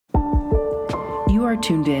are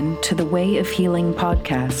tuned in to the Way of Healing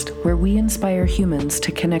podcast, where we inspire humans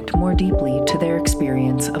to connect more deeply to their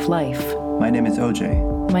experience of life. My name is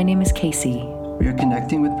Ajai. My name is Casey. We are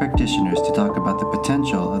connecting with practitioners to talk about the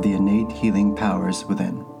potential of the innate healing powers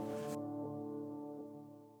within.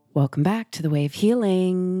 Welcome back to the Way of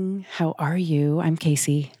Healing. How are you? I'm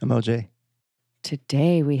Casey. I'm Ajai.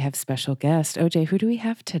 Today we have special guest. OJ, who do we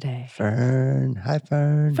have today? Fern. Hi,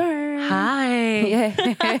 Fern. Fern. Hi. Yay.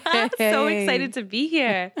 So excited to be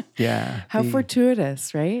here. Yeah. How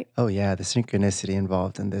fortuitous, right? Oh, yeah. The synchronicity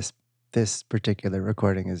involved in this particular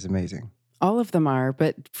recording is amazing. All of them are,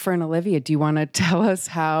 but Fern, Olivia, do you want to tell us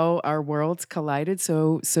how our worlds collided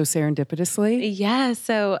so serendipitously? Yeah,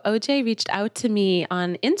 so OJ reached out to me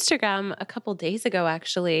on Instagram a couple days ago,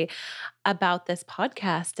 actually, about this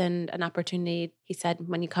podcast and an opportunity. He said,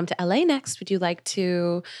 when you come to LA next, would you like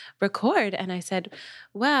to record? And I said,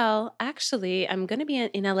 well, actually, I'm going to be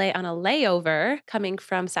in LA on a layover coming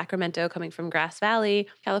from Sacramento, coming from Grass Valley,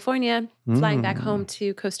 California, flying back home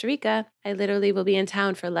to Costa Rica. I literally will be in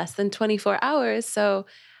town for less than 24 hours. So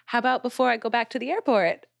how about before I go back to the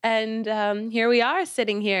airport? And here we are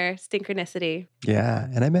sitting here, synchronicity. Yeah.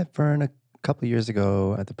 And I met Fern a couple of years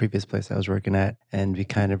ago at the previous place I was working at, and we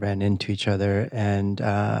kind of ran into each other. And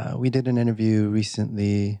we did an interview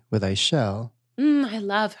recently with Ajai. I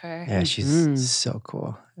love her. Yeah, she's so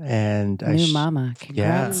cool. And New mama.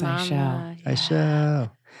 Congrats, Mama, Ajai. yeah.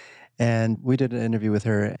 Ajai. And we did an interview with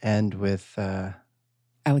her and with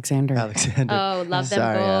Alexander. Oh, love them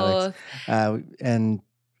Sorry, both. Alex. And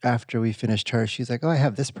after we finished her, she's like, oh, I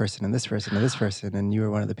have this person and this person and this person. And you were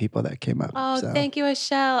one of the people that came up. Oh, so. Thank you,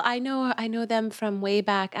 Ajai. I know them from way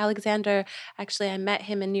back. Alexander, actually, I met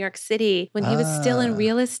him in New York City when he was still in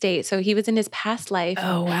real estate. So he was in his past life.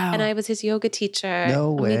 Oh, wow. And I was his yoga teacher.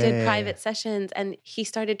 No way. We did private sessions and he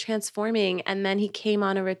started transforming. And then he came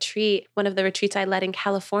on a retreat, one of the retreats I led in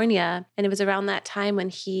California. And it was around that time when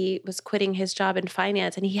he was quitting his job in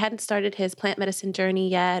finance. And he hadn't started his plant medicine journey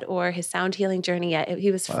yet or his sound healing journey yet. He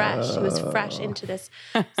was fresh. He was fresh into this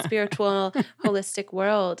spiritual, holistic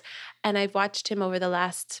world. And I've watched him over the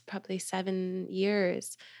last probably 7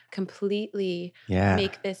 years completely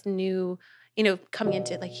make this new, coming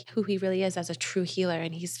into like who he really is as a true healer.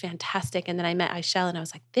 And he's fantastic. And then I met Ajai and I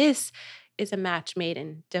was like, this is a match made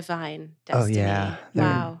in divine destiny. Oh, yeah. They're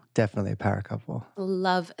Wow. definitely a power couple.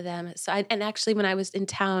 Love them. So, and actually, when I was in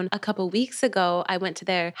town a couple weeks ago, I went to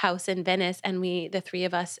their house in Venice, and the three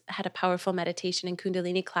of us, had a powerful meditation and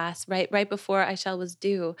Kundalini class right before Ajai was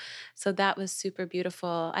due. So that was super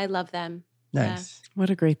beautiful. I love them. Nice. What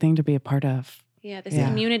a great thing to be a part of. Yeah, this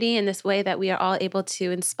community and this way that we are all able to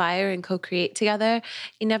inspire and co-create together.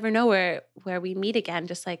 You never know where we meet again,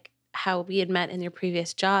 just like how we had met in your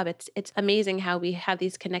previous job. It's amazing how we have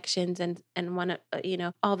these connections and one,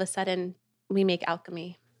 all of a sudden we make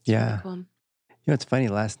alchemy. It's Yeah. really cool. It's funny.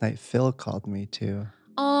 Last night, Phil called me too.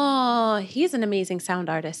 Oh, he's an amazing sound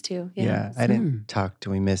artist too. Yeah. I didn't talk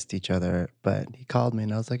till we missed each other, but he called me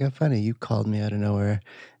and I was like, how funny. You called me out of nowhere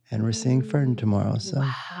and we're seeing Fern tomorrow. So.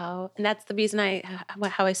 Wow. And that's the reason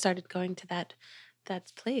how I started going to that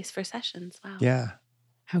place for sessions. Wow. Yeah.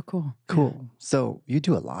 How cool. Cool. So you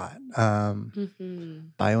do a lot.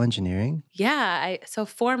 Bioengineering. Yeah. So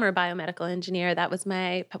former biomedical engineer, that was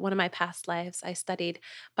one of my past lives. I studied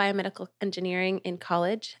biomedical engineering in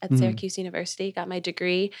college at Syracuse University, got my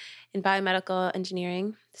degree in biomedical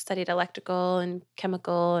engineering, studied electrical and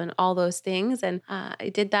chemical and all those things. And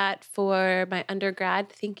I did that for my undergrad,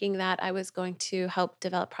 thinking that I was going to help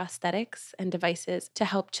develop prosthetics and devices to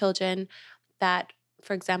help children that,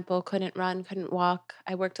 for example, couldn't run, couldn't walk.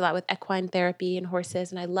 I worked a lot with equine therapy and horses,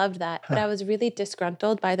 and I loved that. But I was really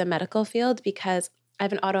disgruntled by the medical field because I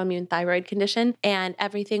have an autoimmune thyroid condition, and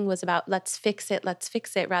everything was about let's fix it,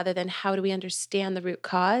 rather than how do we understand the root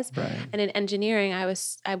cause. Right. And in engineering, I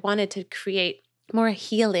wanted to create more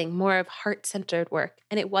healing, more of heart-centered work.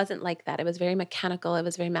 And it wasn't like that. It was very mechanical. It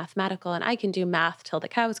was very mathematical. And I can do math till the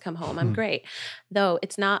cows come home. I'm great. Though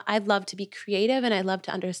it's not, I love to be creative and I love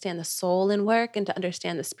to understand the soul in work and to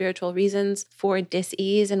understand the spiritual reasons for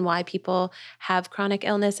dis-ease and why people have chronic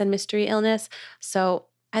illness and mystery illness.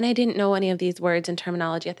 And I didn't know any of these words and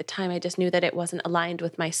terminology at the time. I just knew that it wasn't aligned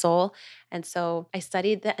with my soul. And so I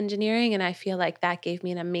studied the engineering, and I feel like that gave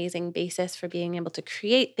me an amazing basis for being able to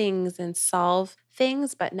create things and solve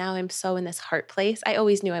things. But now I'm so in this heart place. I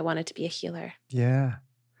always knew I wanted to be a healer. Yeah.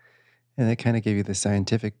 And it kind of gave you the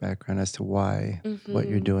scientific background as to why what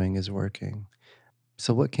you're doing is working.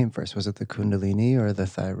 So what came first? Was it the Kundalini or the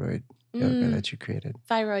thyroid yoga that you created?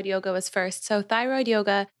 Thyroid yoga was first. So thyroid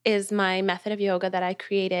yoga is my method of yoga that I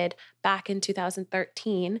created back in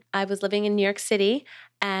 2013. I was living in New York City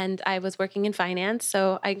and I was working in finance.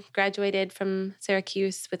 So I graduated from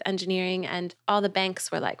Syracuse with engineering, and all the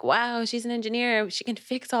banks were like, wow, she's an engineer. She can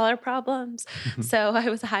fix all our problems. So I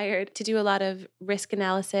was hired to do a lot of risk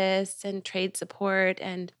analysis and trade support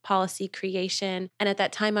and policy creation. And at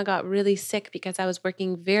that time, I got really sick because I was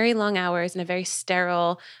working very long hours in a very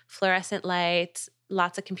sterile, fluorescent lights,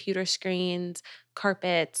 lots of computer screens,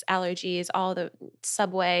 carpets, allergies, all the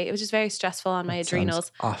subway. It was just very stressful on my That sounds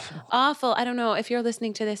adrenals. awful. Awful. I don't know if you're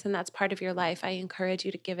listening to this and that's part of your life. I encourage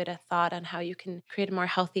you to give it a thought on how you can create a more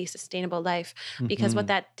healthy, sustainable life. Because what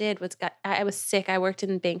that did was I was sick. I worked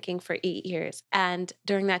in banking for 8 years. And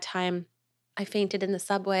during that time, I fainted in the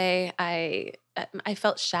subway. I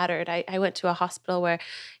felt shattered. I went to a hospital where,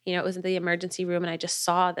 it was in the emergency room, and I just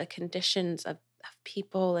saw the conditions of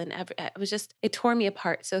people, and it tore me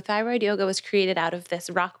apart. So thyroid yoga was created out of this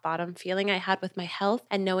rock bottom feeling I had with my health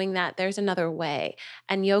and knowing that there's another way.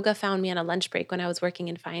 And yoga found me on a lunch break when I was working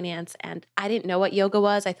in finance, and I didn't know what yoga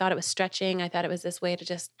was. I thought it was stretching. I thought it was this way to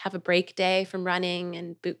just have a break day from running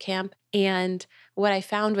and boot camp. And what I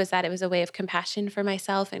found was that it was a way of compassion for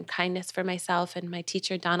myself and kindness for myself. And my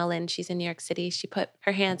teacher, Donna Lynn, she's in New York City, she put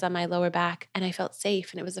her hands on my lower back and I felt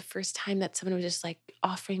safe. And it was the first time that someone was just like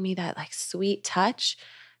offering me that like sweet touch.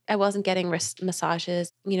 I wasn't getting wrist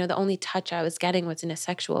massages. The only touch I was getting was in a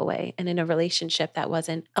sexual way and in a relationship that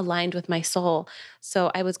wasn't aligned with my soul.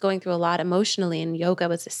 So I was going through a lot emotionally, and yoga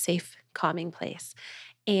was a safe, calming place.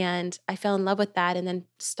 And I fell in love with that, and then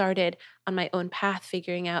started on my own path,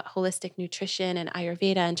 figuring out holistic nutrition and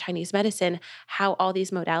Ayurveda and Chinese medicine, how all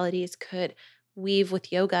these modalities could weave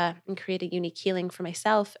with yoga and create a unique healing for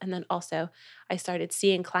myself. And then also I started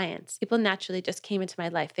seeing clients. People naturally just came into my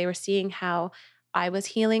life. They were seeing how I was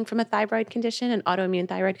healing from a thyroid condition, an autoimmune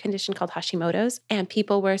thyroid condition called Hashimoto's. And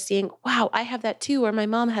people were seeing, wow, I have that too, or my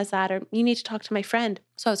mom has that, or you need to talk to my friend.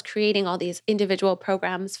 So I was creating all these individual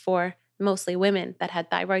programs for mostly women that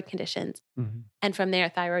had thyroid conditions. And from there,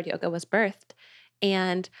 thyroid yoga was birthed.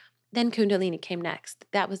 And then Kundalini came next.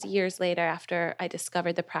 That was years later after I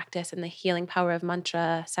discovered the practice and the healing power of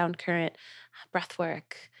mantra, sound current, breath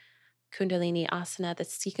work, Kundalini, asana. The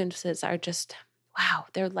sequences are just, wow,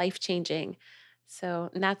 they're life-changing. So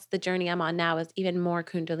that's the journey I'm on now, is even more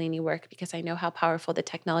Kundalini work, because I know how powerful the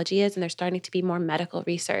technology is, and there's starting to be more medical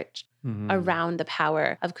research around the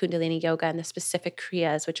power of Kundalini yoga and the specific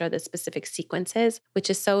kriyas, which are the specific sequences, which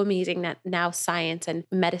is so amazing that now science and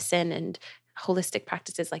medicine and holistic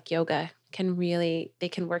practices like yoga can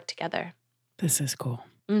work together. This is cool.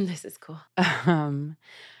 This is cool.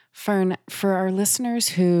 Fern, for our listeners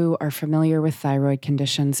who are familiar with thyroid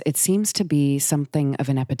conditions, it seems to be something of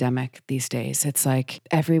an epidemic these days. It's like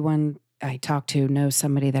everyone I talk to knows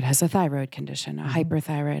somebody that has a thyroid condition, a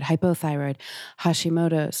hyperthyroid, hypothyroid,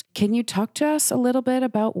 Hashimoto's. Can you talk to us a little bit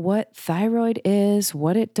about what thyroid is,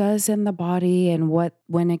 what it does in the body, and what,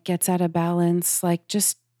 when it gets out of balance, like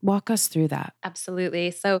just walk us through that. Absolutely.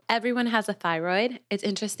 So everyone has a thyroid. It's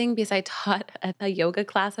interesting because I taught a yoga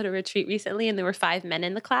class at a retreat recently, and there were 5 men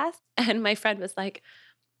in the class. And my friend was like,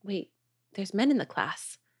 wait, there's men in the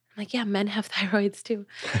class. I'm like, yeah, men have thyroids too.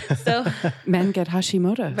 So men get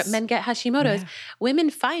Hashimoto's. But men get Hashimoto's. Yeah. Women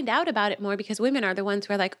find out about it more because women are the ones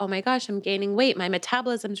who are like, oh my gosh, I'm gaining weight. My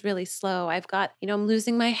metabolism's really slow. I've got, I'm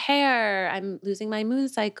losing my hair. I'm losing my moon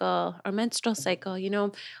cycle or menstrual cycle.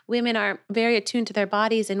 Women are very attuned to their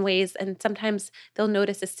bodies in ways, and sometimes they'll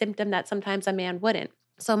notice a symptom that sometimes a man wouldn't.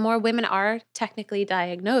 So more women are technically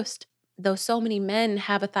diagnosed, though so many men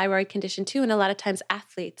have a thyroid condition too, and a lot of times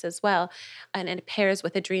athletes as well, and it pairs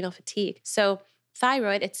with adrenal fatigue. So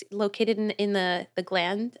thyroid, it's located in the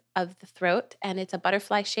gland of the throat, and it's a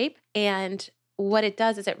butterfly shape. And what it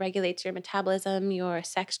does is it regulates your metabolism, your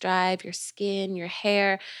sex drive, your skin, your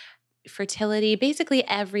hair, fertility, basically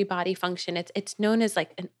every body function. It's known as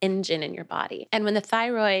like an engine in your body. And when the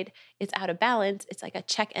thyroid is out of balance, it's like a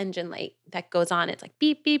check engine light that goes on. It's like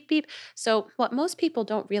beep, beep, beep. So what most people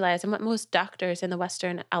don't realize, and what most doctors in the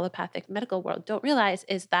Western allopathic medical world don't realize,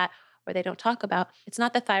 is that, or they don't talk about, it's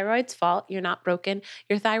not the thyroid's fault. You're not broken.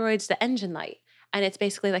 Your thyroid's the engine light. And it's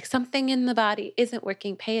basically like something in the body isn't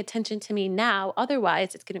working. Pay attention to me now.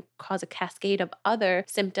 Otherwise, it's going to cause a cascade of other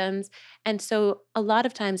symptoms. And so a lot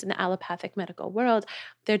of times in the allopathic medical world,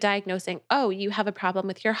 they're diagnosing, oh, you have a problem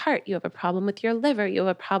with your heart. You have a problem with your liver. You have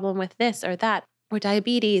a problem with this or that, or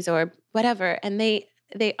diabetes or whatever. And they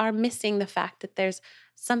are missing the fact that there's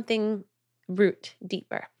something root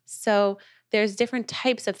deeper. So there's different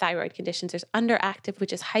types of thyroid conditions. There's underactive,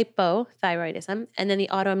 which is hypothyroidism. And then the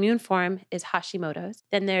autoimmune form is Hashimoto's.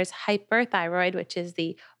 Then there's hyperthyroid, which is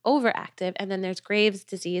the overactive. And then there's Graves'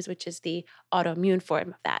 disease, which is the autoimmune form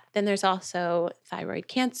of that. Then there's also thyroid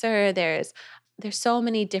cancer. There's there's so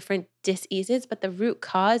many different diseases, but the root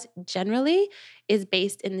cause generally is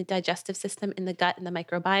based in the digestive system, in the gut, in the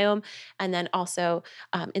microbiome, and then also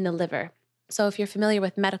in the liver. So if you're familiar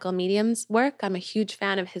with medical medium's work, I'm a huge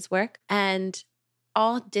fan of his work. And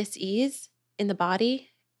all dis-ease in the body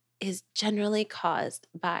is generally caused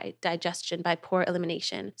by digestion, by poor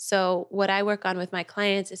elimination. So what I work on with my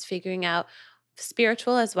clients is figuring out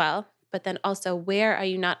spiritual as well, but then also where are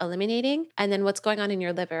you not eliminating? And then what's going on in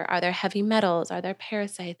your liver? Are there heavy metals? Are there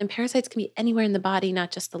parasites? And parasites can be anywhere in the body,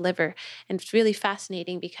 not just the liver. And it's really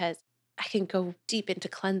fascinating because I can go deep into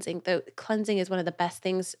cleansing. The cleansing is one of the best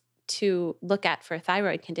things to look at for a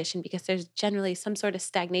thyroid condition because there's generally some sort of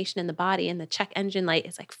stagnation in the body, and the check engine light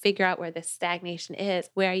is like, figure out where this stagnation is.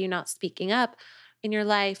 Where are you not speaking up in your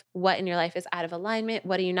life? What in your life is out of alignment?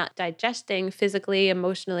 What are you not digesting physically,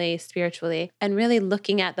 emotionally, spiritually? And really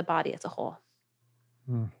looking at the body as a whole.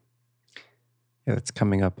 Yeah, that's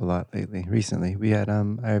coming up a lot recently. We had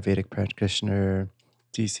Ayurvedic practitioner,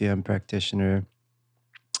 DCM practitioner.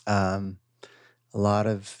 A lot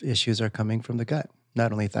of issues are coming from the gut.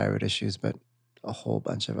 Not only thyroid issues, but a whole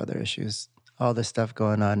bunch of other issues. All this stuff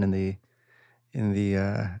going on in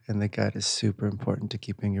the gut is super important to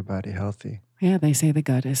keeping your body healthy. Yeah, they say the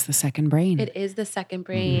gut is the second brain. It is the second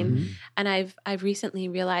brain. Mm-hmm. And I've recently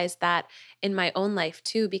realized that in my own life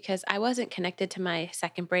too, because I wasn't connected to my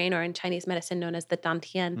second brain, or in Chinese medicine known as the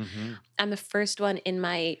dantian. Mm-hmm. I'm the first one in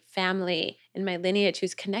my family, in my lineage,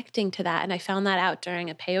 who's connecting to that. And I found that out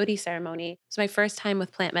during a peyote ceremony. It was my first time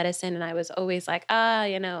with plant medicine. And I was always like,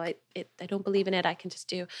 I don't believe in it. I can just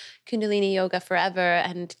do Kundalini yoga forever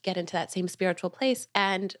and get into that same spiritual place.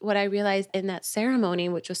 And what I realized in that ceremony,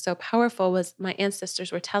 which was so powerful, was my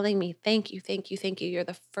ancestors were telling me, thank you, thank you, thank you. You're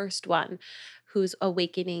the first one who's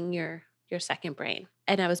awakening your second brain.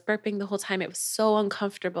 And I was burping the whole time. It was so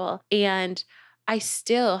uncomfortable. And I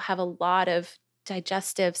still have a lot of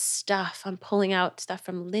digestive stuff. I'm pulling out stuff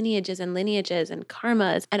from lineages and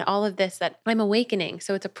karmas and all of this that I'm awakening.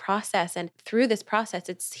 So it's a process. And through this process,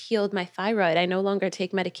 it's healed my thyroid. I no longer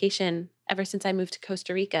take medication ever since I moved to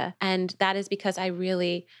Costa Rica. And that is because I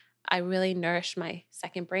really nourish my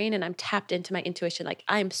second brain, and I'm tapped into my intuition. Like,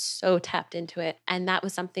 I'm so tapped into it. And that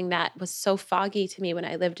was something that was so foggy to me when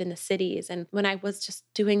I lived in the cities and when I was just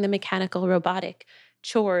doing the mechanical, robotic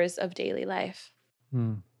chores of daily life.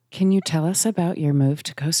 Can you tell us about your move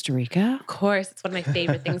to Costa Rica? Of course, it's one of my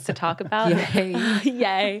favorite things to talk about. Yay.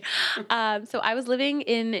 Yay. So I was living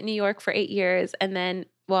in New York for 8 years, and then,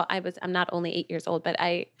 I'm not only 8 years old, but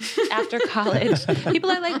after college, people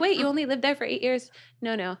are like, wait, you only lived there for 8 years?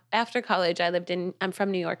 No. After college, I'm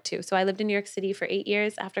from New York too. So I lived in New York City for 8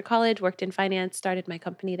 years. After college, worked in finance, started my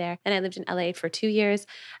company there. And I lived in LA for 2 years.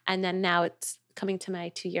 And then now it's coming to my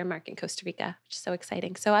 2-year mark in Costa Rica, which is so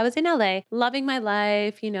exciting. So I was in LA, loving my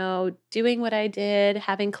life, doing what I did,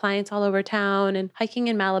 having clients all over town and hiking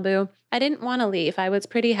in Malibu. I didn't want to leave. I was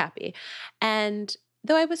pretty happy. And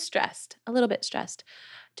though I was stressed, a little bit stressed,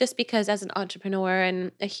 just because as an entrepreneur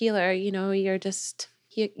and a healer, you're just,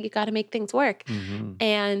 you got to make things work. Mm-hmm.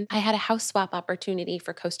 And I had a house swap opportunity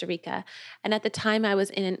for Costa Rica. And at the time I was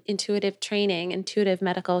in an intuitive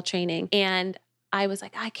medical training. And I was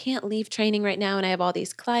like, I can't leave training right now. And I have all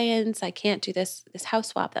these clients. I can't do this house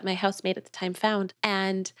swap that my housemate at the time found.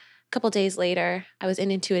 And a couple days later, I was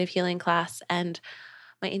in intuitive healing class, and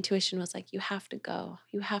my intuition was like, you have to go.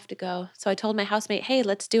 You have to go. So I told my housemate, hey,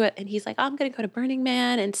 let's do it. And he's like, I'm going to go to Burning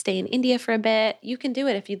Man and stay in India for a bit. You can do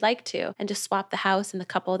it if you'd like to. And just swap the house. And the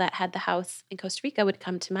couple that had the house in Costa Rica would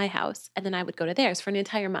come to my house. And then I would go to theirs for an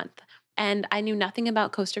entire month. And I knew nothing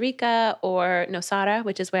about Costa Rica or Nosara,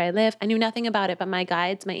 which is where I live. I knew nothing about it, but my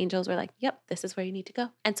guides, my angels were like, yep, this is where you need to go.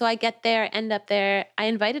 And so I get there, end up there. I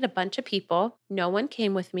invited a bunch of people. No one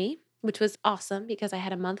came with me, which was awesome because I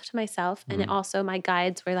had a month to myself. And also my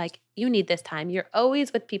guides were like, you need this time. You're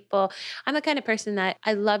always with people. I'm the kind of person that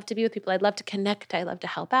I love to be with people. I love to connect. I love to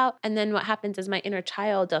help out. And then what happens is my inner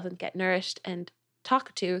child doesn't get nourished and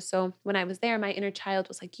talked to. So when I was there, my inner child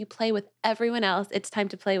was like, you play with everyone else. It's time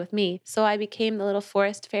to play with me. So I became the little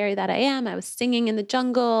forest fairy that I am. I was singing in the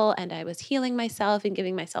jungle, and I was healing myself and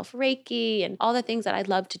giving myself Reiki and all the things that I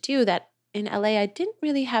love to do that in LA, I didn't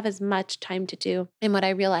really have as much time to do. And what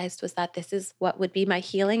I realized was that this is what would be my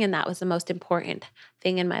healing. And that was the most important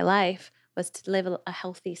thing in my life, was to live a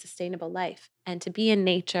healthy, sustainable life and to be in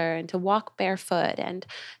nature and to walk barefoot and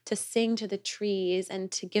to sing to the trees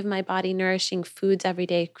and to give my body nourishing foods every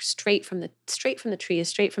day, straight from the trees,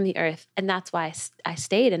 straight from the earth. And that's why I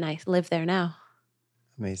stayed and I live there now.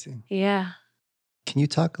 Amazing. Yeah. Can you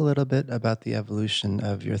talk a little bit about the evolution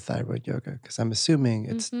of your thyroid yoga? Because I'm assuming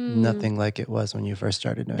it's Hmm. nothing like it was when you first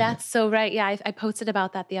started doing it. That's so right. Yeah, I posted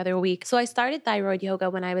about that the other week. So I started thyroid yoga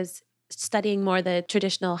when I was studying more the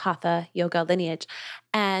traditional hatha yoga lineage.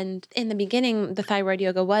 And in the beginning, the thyroid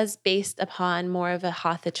yoga was based upon more of a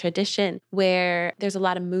hatha tradition where there's a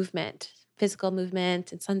lot of movement, physical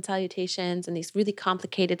movement and sun salutations and these really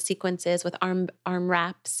complicated sequences with arm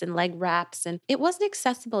wraps and leg wraps. And it wasn't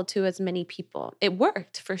accessible to as many people. It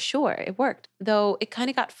worked for sure. It worked. Though it kind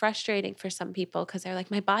of got frustrating for some people because they're like,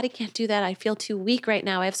 my body can't do that. I feel too weak right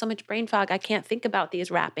now. I have so much brain fog. I can't think about these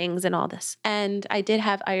wrappings and all this. And I did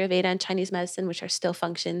have Ayurveda and Chinese medicine, which are still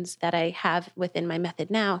functions that I have within my method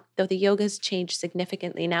now, though the yoga's changed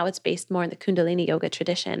significantly. Now it's based more in the Kundalini yoga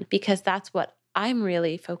tradition because that's what I'm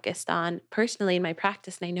really focused on personally in my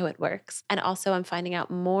practice, and I know it works. And also I'm finding out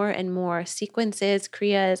more and more sequences,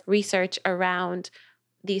 kriyas, research around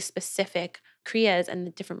these specific kriyas and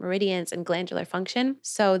the different meridians and glandular function.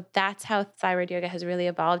 So that's how thyroid yoga has really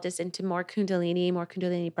evolved, is into more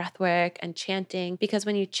Kundalini breath work and chanting. Because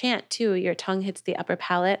when you chant too, your tongue hits the upper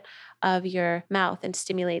palate of your mouth and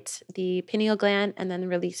stimulates the pineal gland and then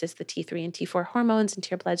releases the T3 and T4 hormones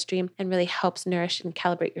into your bloodstream and really helps nourish and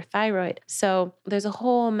calibrate your thyroid. So there's a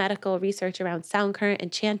whole medical research around sound current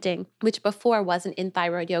and chanting, which before wasn't in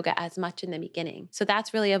thyroid yoga as much in the beginning. So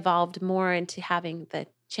that's really evolved more into having the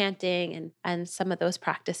chanting and some of those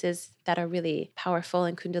practices that are really powerful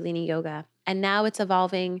in Kundalini yoga. And now it's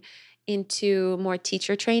evolving into more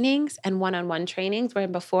teacher trainings and one-on-one trainings, where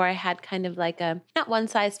before I had kind of like a not one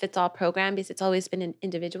size fits all program because it's always been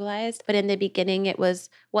individualized, but in the beginning it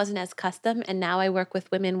wasn't as custom. And now I work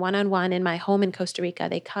with women one-on-one in my home in Costa Rica.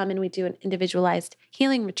 They come and we do an individualized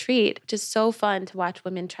healing retreat, which is so fun to watch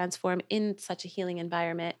women transform in such a healing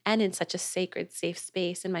environment and in such a sacred, safe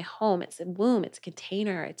space. In my home, it's a womb, it's a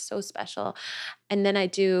container, it's so special. And then I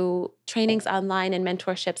do trainings online and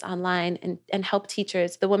mentorships online and help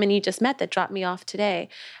teachers. The woman you just met that dropped me off for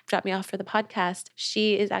the podcast,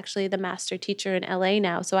 she is actually the master teacher in LA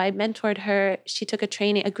now. So I mentored her. She took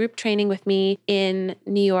a group training with me in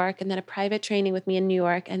New York, and then a private training with me in New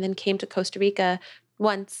York, and then came to Costa Rica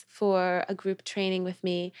once for a group training with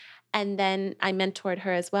me. And then I mentored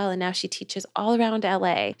her as well. And now she teaches all around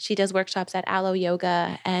LA. She does workshops at Aloe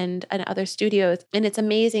Yoga and other studios. And it's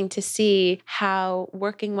amazing to see how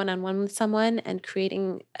working one-on-one with someone and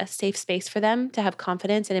creating a safe space for them to have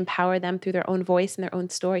confidence and empower them through their own voice and their own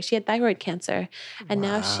story. She had thyroid cancer, and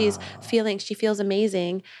now she feels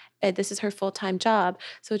amazing. This is her full-time job.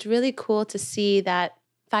 So it's really cool to see that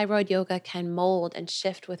thyroid yoga can mold and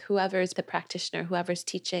shift with whoever's the practitioner, whoever's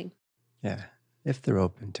teaching. Yeah, if they're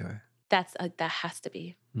open to it. That has to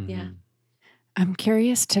be. Yeah. Mhm. I'm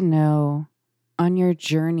curious to know, on your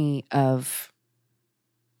journey of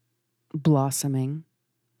blossoming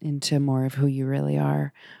into more of who you really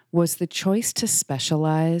are, was the choice to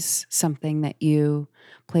specialize something that you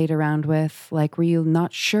played around with? Like, were you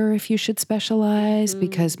not sure if you should specialize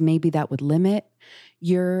because maybe that would limit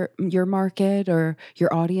your market or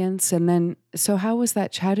your audience? And then, so how was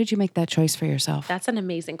that? How did you make that choice for yourself? That's an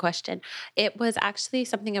amazing question. It was actually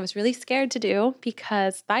something I was really scared to do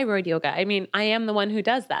because thyroid yoga, I mean, I am the one who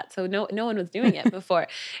does that. So no one was doing it before.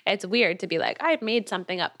 It's weird to be like, I made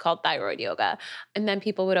something up called thyroid yoga. And then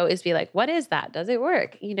people would always be like, what is that? Does it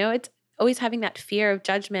work? It's always having that fear of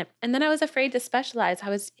judgment. And then I was afraid to specialize.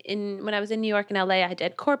 When I was in New York and LA, I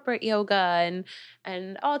did corporate yoga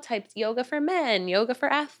and all types, yoga for men, yoga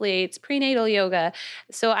for athletes, prenatal yoga.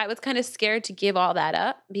 So I was kind of scared to give all that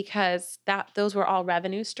up because those were all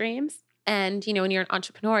revenue streams. And, when you're an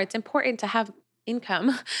entrepreneur, it's important to have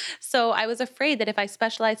income. So I was afraid that if I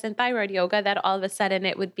specialized in thyroid yoga, that all of a sudden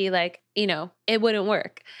it would be like, it wouldn't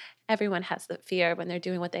work. Everyone has the fear when they're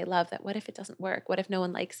doing what they love that what if it doesn't work? What if no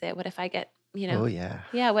one likes it? What if I get, Oh, yeah.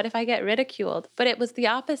 yeah, what if I get ridiculed? But it was the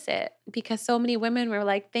opposite because so many women were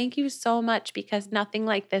like, thank you so much because nothing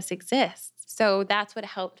like this exists. So that's what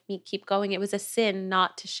helped me keep going. It was a sin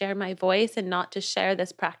not to share my voice and not to share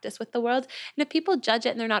this practice with the world. And if people judge it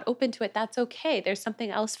and they're not open to it, that's okay. There's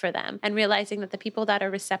something else for them. And realizing that the people that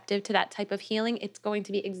are receptive to that type of healing, it's going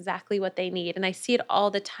to be exactly what they need. And I see it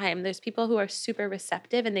all the time. There's people who are super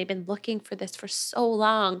receptive and they've been looking for this for so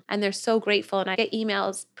long and they're so grateful. And I get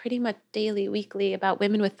emails pretty much daily, weekly about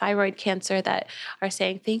women with thyroid cancer that are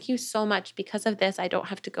saying, thank you so much. Because of this, I don't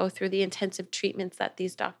have to go through the intensive treatments that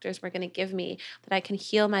these doctors were going to give me. me that I can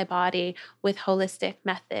heal my body with holistic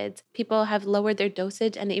methods. People have lowered their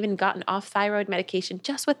dosage and even gotten off thyroid medication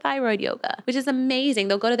just with thyroid yoga, which is amazing.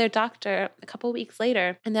 They'll go to their doctor a couple of weeks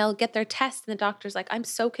later and they'll get their test and the doctor's like, I'm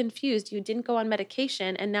so confused. You didn't go on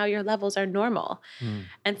medication and now your levels are normal.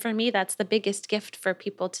 And for me, that's the biggest gift for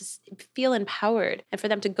people to feel empowered and for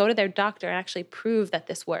them to go to their doctor and actually prove that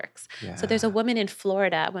this works. Yeah. So there's a woman in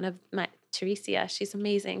Florida, one of my Teresa, she's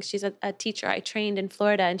amazing. She's a teacher. I trained in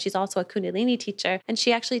Florida and she's also a Kundalini teacher. And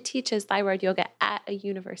she actually teaches thyroid yoga at a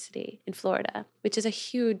university in Florida, which is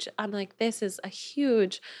I'm like, this is a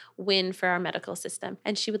huge win for our medical system.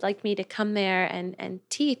 And she would like me to come there and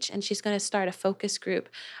teach. And she's going to start a focus group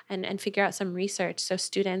and figure out some research so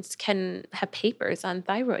students can have papers on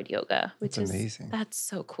thyroid yoga, which is amazing. That's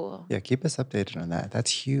so cool. Yeah, keep us updated on that.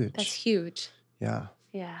 That's huge. That's huge. Yeah.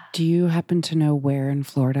 Yeah. Do you happen to know where in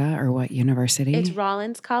Florida or what university? It's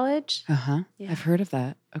Rollins College. Uh-huh. Yeah. I've heard of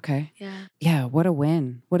that. Okay. Yeah. Yeah, what a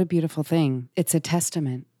win. What a beautiful thing. It's a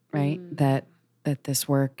testament, right? That this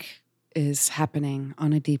work is happening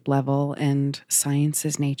on a deep level and science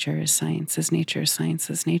is nature, science is nature, science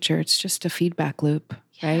is nature. It's just a feedback loop,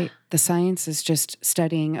 right? The science is just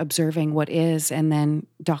studying, observing what is, and then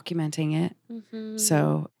documenting it.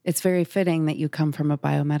 So it's very fitting that you come from a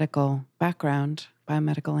biomedical background,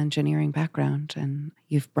 biomedical engineering background, and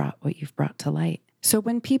you've brought what you've brought to light. So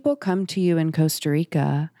when people come to you in Costa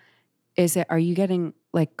Rica, are you getting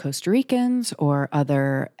like Costa Ricans or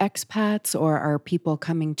other expats, or are people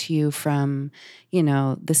coming to you from,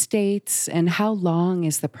 the States? And how long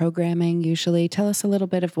is the programming usually? Tell us a little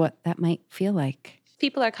bit of what that might feel like.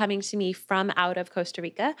 People are coming to me from out of Costa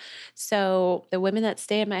Rica. So the women that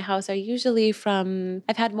stay in my house are usually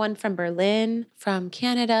I've had one from Berlin, from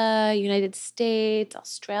Canada, United States,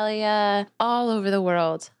 Australia, all over the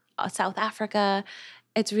world, South Africa.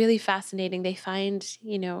 It's really fascinating. They find,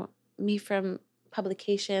 me from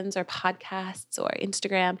publications or podcasts or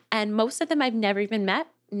Instagram. And most of them I've never even met,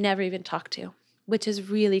 never even talked to, which is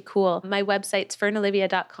really cool. My website's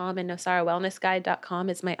fernolivia.com and nosarawellnessguide.com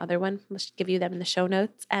is my other one. I'll give you them in the show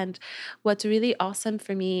notes. And what's really awesome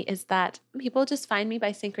for me is that people just find me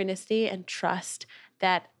by synchronicity and trust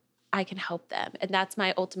that I can help them. And that's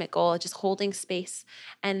my ultimate goal, just holding space.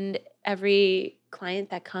 And every client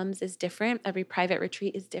that comes is different. Every private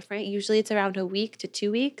retreat is different. Usually it's around a week to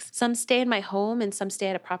 2 weeks. Some stay in my home and some stay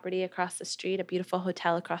at a property across the street, a beautiful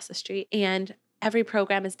hotel across the street. And every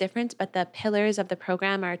program is different, but the pillars of the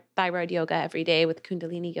program are thyroid yoga every day with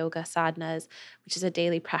Kundalini yoga sadhanas, which is a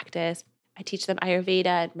daily practice. I teach them Ayurveda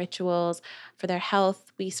and rituals for their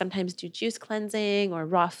health. We sometimes do juice cleansing or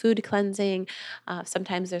raw food cleansing.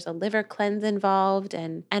 Sometimes there's a liver cleanse involved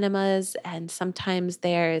and enemas. And sometimes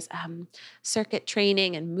there's circuit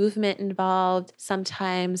training and movement involved.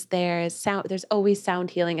 Sometimes there's sound. There's always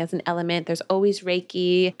sound healing as an element. There's always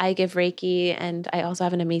Reiki. I give Reiki, and I also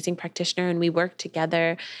have an amazing practitioner, and we work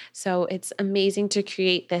together. So it's amazing to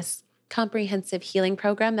create this comprehensive healing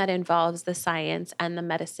program that involves the science and the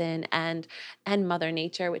medicine and Mother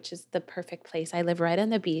Nature, which is the perfect place. I live right on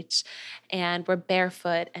the beach and we're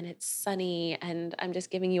barefoot and it's sunny, and I'm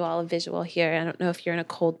just giving you all a visual here. I don't know if you're in a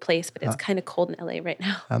cold place, but it's kind of cold in LA right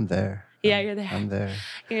now. I'm there. Yeah, you're there. I'm there.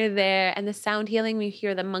 You're there. And the sound healing, we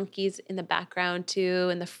hear the monkeys in the background too,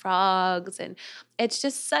 and the frogs. And it's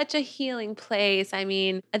just such a healing place. I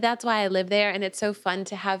mean, that's why I live there. And it's so fun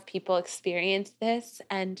to have people experience this.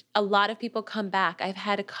 And a lot of people come back. I've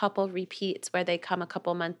had a couple repeats where they come a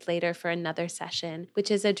couple months later for another session,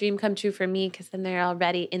 which is a dream come true for me, because then they're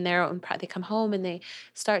already in their own, they come home and they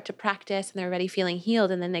start to practice and they're already feeling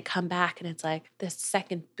healed. And then they come back and it's like this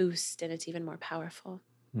second boost and it's even more powerful.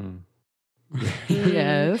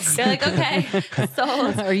 Yes. You're like, okay, so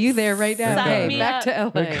are you there right now? Sign Okay, me back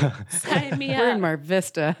up. to LA. Sign me We're up. in Mar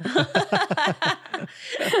Vista.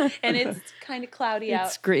 And it's kind of cloudy out.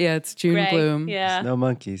 It's great. Yeah, it's June Gray. gloom. Yeah. No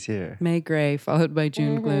monkeys here. May gray followed by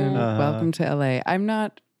June gloom. Welcome to LA. I'm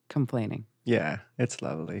not complaining. Yeah, it's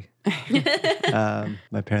lovely.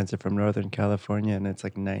 My parents are from Northern California, and it's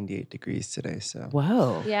like 98 degrees today. So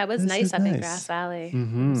Whoa. Yeah, it was This nice is up in nice. Grass Valley. It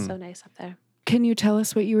Mhm. was so nice up there. Can you tell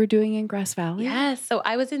us what you were doing in Grass Valley? Yes. So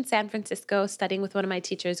I was in San Francisco studying with one of my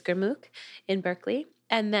teachers, Gurmukh, in Berkeley,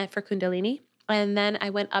 and then for Kundalini. And then I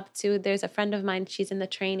went up to, there's a friend of mine, she's in the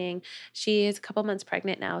training. She is a couple months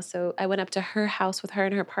pregnant now. So I went up to her house with her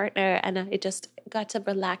and her partner, and I just got to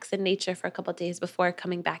relax in nature for a couple of days before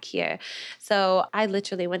coming back here. So I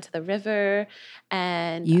literally went to the river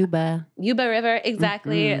and Yuba River,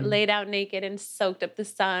 exactly, Mhm. laid out naked and soaked up the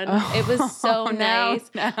sun. Oh, It was so nice.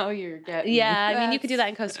 Now you're getting Yeah, me. I mean, you could do that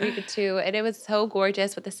in Costa Rica too. And it was so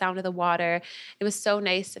gorgeous with the sound of the water. It was so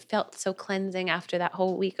nice. It felt so cleansing after that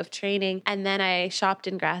whole week of training. And then I shopped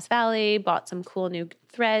in Grass Valley, bought some cool new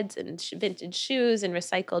threads and vintage shoes and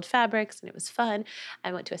recycled fabrics, and it was fun.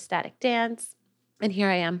 I went to a static dance, and here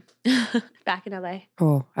I am back in LA.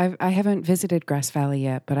 Cool. I haven't visited Grass Valley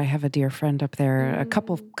yet, but I have a dear friend up there. A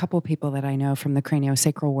couple people that I know from the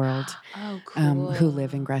craniosacral world, Oh, cool. who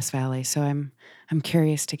live in Grass Valley. So I'm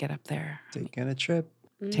curious to get up there. Taking a trip.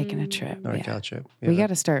 Taking a trip. NorCal trip. We got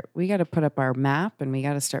to start. We got to put up our map, and we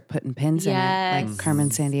got to start putting pins in it, like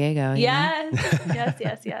Carmen San Diego. You know?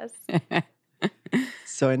 Yes.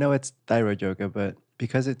 So I know it's thyroid yoga, but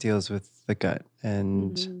because it deals with the gut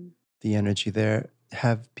and the energy there,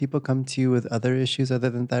 have people come to you with other issues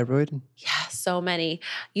other than thyroid? Yeah, so many.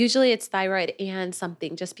 Usually it's thyroid and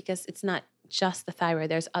something, just because it's not just the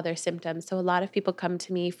thyroid, there's other symptoms. So a lot of people come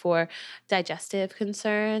to me for digestive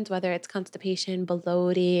concerns, whether it's constipation,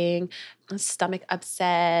 bloating, stomach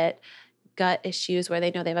upset, gut issues where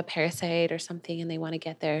they know they have a parasite or something and they want to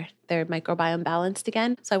get their microbiome balanced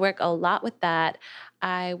again. So I work a lot with that.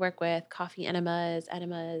 I work with coffee enemas,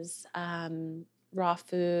 raw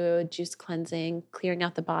food, juice cleansing, clearing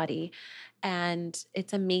out the body. And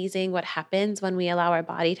it's amazing what happens when we allow our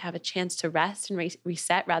body to have a chance to rest and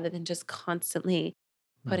reset rather than just constantly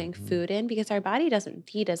putting food in, because our body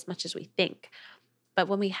doesn't need as much as we think. But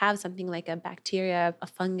when we have something like a bacteria, a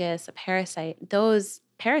fungus, a parasite, those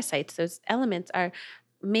parasites, those elements are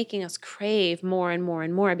making us crave more and more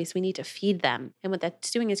and more because we need to feed them. And what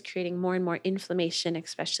that's doing is creating more and more inflammation,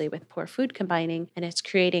 especially with poor food combining, and it's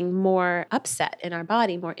creating more upset in our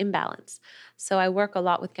body, more imbalance. So I work a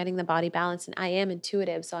lot with getting the body balanced, and I am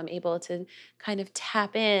intuitive, so I'm able to kind of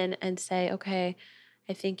tap in and say, okay,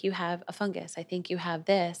 I think you have a fungus. I think you have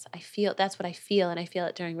this. I feel, that's what I feel, and I feel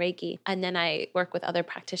it during Reiki. And then I work with other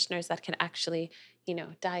practitioners that can actually,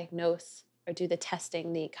 diagnose or do the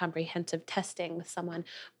testing, the comprehensive testing with someone.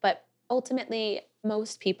 But ultimately,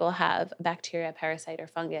 most people have a bacteria, parasite, or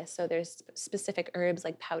fungus. So there's specific herbs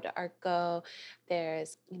like pau d'arco,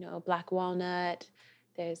 there's, black walnut,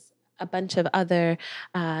 there's a bunch of other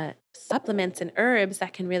supplements and herbs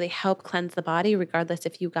that can really help cleanse the body, regardless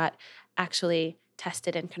if you got actually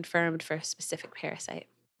tested and confirmed for a specific parasite.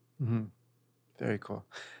 Mm-hmm. Very cool.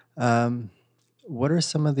 What are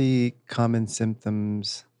some of the common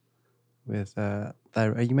symptoms with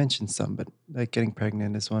thyroid? You mentioned some, but like getting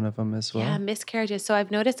pregnant is one of them as well. Yeah, miscarriages. So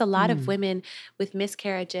I've noticed a lot of women with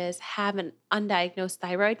miscarriages have an undiagnosed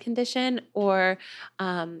thyroid condition or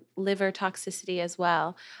liver toxicity as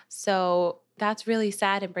well. So that's really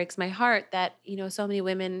sad and breaks my heart that, so many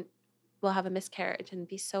women will have a miscarriage and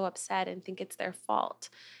be so upset and think it's their fault.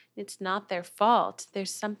 It's not their fault.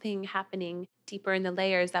 There's something happening deeper in the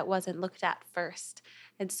layers that wasn't looked at first.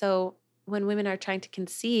 And so when women are trying to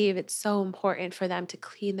conceive, it's so important for them to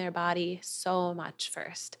clean their body so much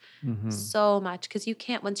first. So much, because you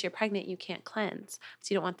can't, once you're pregnant, you can't cleanse.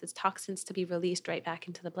 So you don't want those toxins to be released right back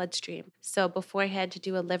into the bloodstream. So before I had to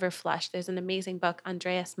do a liver flush, there's an amazing book,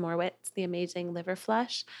 Andreas Morwitz, The Amazing Liver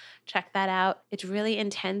Flush. Check that out. It's really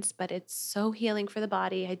intense, but it's so healing for the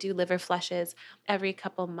body. I do liver flushes every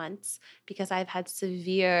couple months because I've had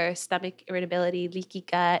severe stomach irritability, leaky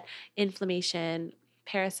gut, inflammation,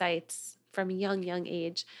 parasites from a young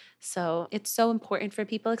age. So it's so important for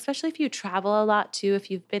people, especially if you travel a lot too, if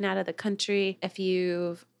you've been out of the country, if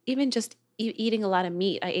you've even just eating a lot of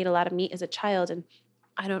meat. I ate a lot of meat as a child, and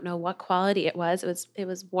I don't know what quality it was. It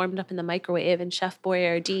was warmed up in the microwave in Chef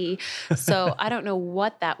Boyardee. So I don't know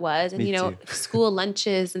what that was. And, school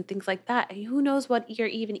lunches and things like that. And who knows what you're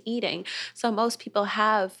even eating. So most people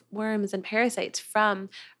have worms and parasites from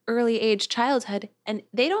early age childhood, and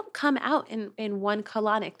they don't come out in one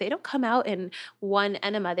colonic. They don't come out in one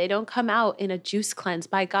enema. They don't come out in a juice cleanse.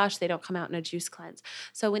 By gosh, they don't come out in a juice cleanse.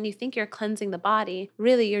 So when you think you're cleansing the body,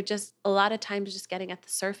 really you're just a lot of times just getting at the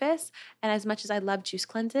surface. And as much as I love juice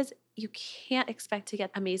cleanses, you can't expect to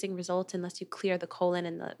get amazing results unless you clear the colon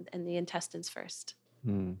and the intestines first.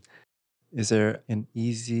 Is there an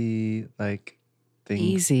easy thing?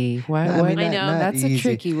 Easy. What? I know. That's easy. a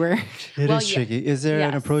tricky word. It is tricky. Is there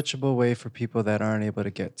an approachable way for people that aren't able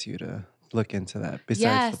to get to you to look into that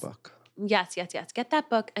besides the book? Yes. Get that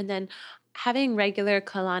book. And then having regular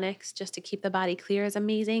colonics just to keep the body clear is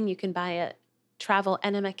amazing. You can buy a travel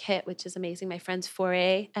enema kit, which is amazing. My friends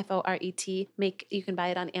Foret, F-O-R-E-T, you can buy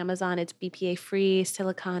it on Amazon. It's BPA free,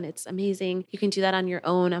 silicone. It's amazing. You can do that on your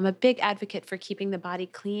own. I'm a big advocate for keeping the body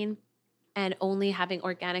clean and only having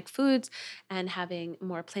organic foods and having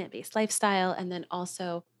more plant-based lifestyle. And then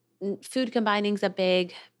also food combining is a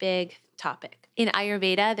big, big topic. In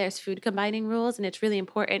Ayurveda, there's food combining rules, and it's really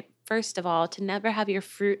important, first of all, to never have your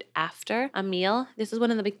fruit after a meal. This is one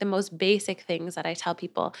of the most basic things that I tell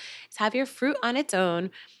people, is have your fruit on its own,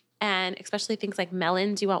 and especially things like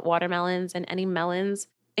melons. You want watermelons and any melons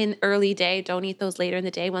in early day. Don't eat those later in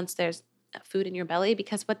the day once there's food in your belly,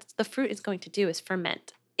 because what the fruit is going to do is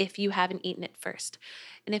ferment if you haven't eaten it first.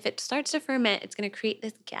 And if it starts to ferment, it's going to create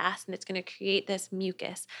this gas and it's going to create this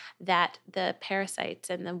mucus that the parasites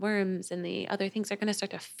and the worms and the other things are going to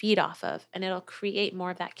start to feed off of. And it'll create more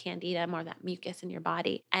of that candida, more of that mucus in your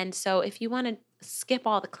body. And so if you want to skip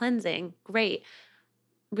all the cleansing, great.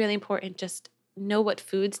 Really important, just know what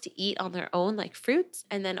foods to eat on their own, like fruits,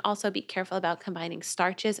 and then also be careful about combining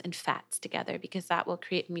starches and fats together, because that will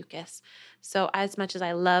create mucus. So as much as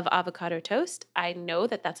I love avocado toast, I know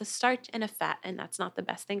that that's a starch and a fat, and that's not the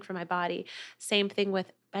best thing for my body. Same thing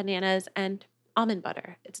with bananas and almond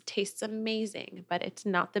butter. It tastes amazing, but it's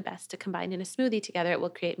not the best to combine in a smoothie together. It will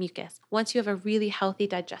create mucus. Once you have a really healthy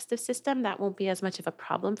digestive system, that won't be as much of a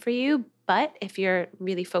problem for you. But if you're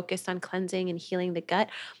really focused on cleansing and healing the gut,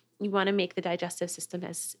 you want to make the digestive system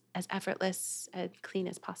as effortless and clean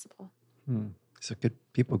as possible. So could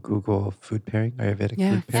people Google food pairing, Ayurvedic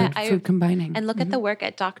food pairing? Food combining. And look at the work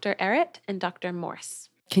at Dr. Ehret and Dr. Morse.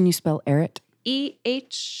 Can you spell Ehret?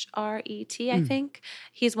 Ehret, I think.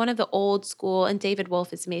 He's one of the old school, and David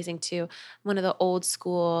Wolf is amazing too. One of the old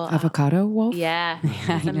school. Avocado Wolf? Yeah,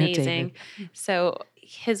 it's amazing. So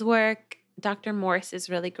his work, Dr. Morse is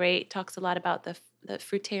really great. Talks a lot about the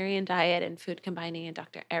fruitarian diet and food combining, and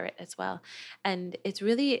Dr. Ehret as well. And it's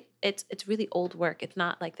really old work. It's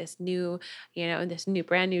not like this new,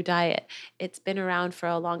 brand new diet. It's been around for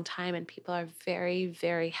a long time, and people are very,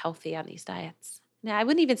 very healthy on these diets. Now, I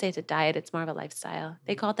wouldn't even say it's a diet. It's more of a lifestyle.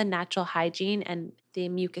 They call it the natural hygiene and the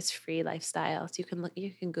mucus-free lifestyle. So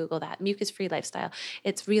you can Google that, mucus-free lifestyle.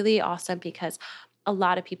 It's really awesome because a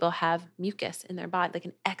lot of people have mucus in their body, like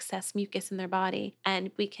an excess mucus in their body.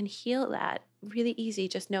 And we can heal that really easy,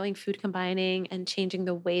 just knowing food combining and changing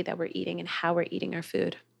the way that we're eating and how we're eating our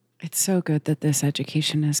food. It's so good that this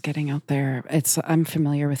education is getting out there. I'm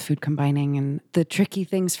familiar with food combining, and the tricky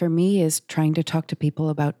things for me is trying to talk to people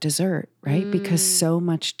about dessert, right? Because so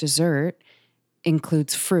much dessert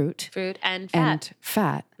includes fruit and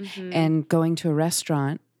fat. Mm-hmm. And going to a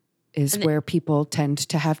restaurant is where people tend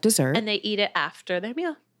to have dessert. And they eat it after their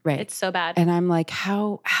meal. Right. It's so bad. And I'm like,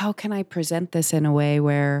 how can I present this in a way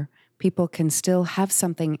where people can still have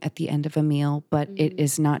something at the end of a meal, but it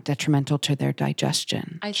is not detrimental to their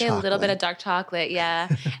digestion? I say a little bit of dark chocolate, yeah.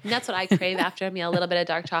 And that's what I crave after a meal, a little bit of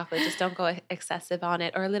dark chocolate. Just don't go excessive on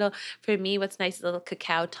it. Or for me, what's nice is a little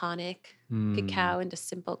cacao tonic, cacao and just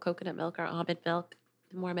simple coconut milk or almond milk,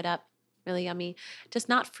 and warm it up. Really yummy. Just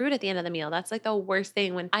not fruit at the end of the meal. That's like the worst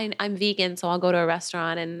thing. When I'm vegan, so I'll go to a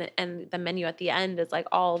restaurant and the menu at the end is like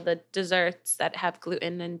all the desserts that have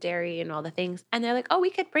gluten and dairy and all the things. And they're like, oh,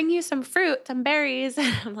 we could bring you some fruit, some berries.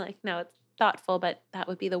 And I'm like, no, it's thoughtful, but that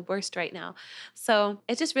would be the worst right now. So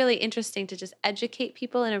it's just really interesting to just educate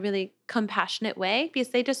people in a really compassionate way, because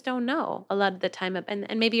they just don't know a lot of the time.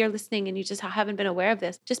 And maybe you're listening and you just haven't been aware of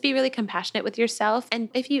this. Just be really compassionate with yourself. And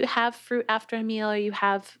if you have fruit after a meal or you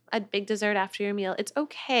have a big dessert after your meal, it's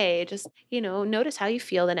okay. Just, notice how you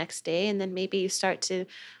feel the next day. And then maybe you start to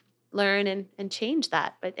learn and change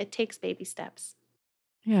that. But it takes baby steps.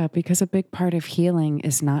 Yeah, because a big part of healing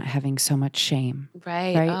is not having so much shame.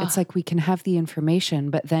 Right. Right? It's like we can have the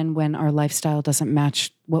information, but then when our lifestyle doesn't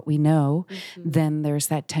match what we know, then there's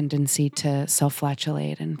that tendency to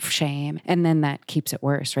self-flagellate and shame. And then that keeps it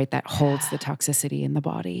worse, right? That holds the toxicity in the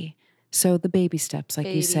body. So the baby steps, like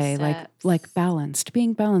you say, like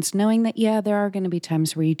being balanced, knowing that, there are going to be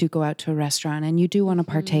times where you do go out to a restaurant and you do want to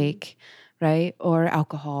partake, right? Or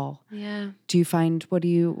alcohol. Yeah. Do you find, what do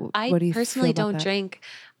you personally feel about don't that? drink.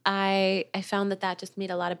 I found that just made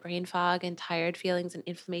a lot of brain fog and tired feelings and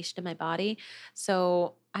inflammation in my body.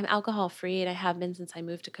 So I'm alcohol free, and I have been since I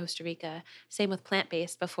moved to Costa Rica. Same with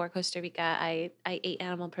plant-based. Before Costa Rica, I ate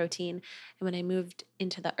animal protein. And when I moved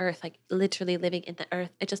into the earth, like literally living in the earth,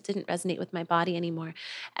 it just didn't resonate with my body anymore.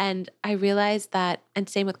 And I realized that, and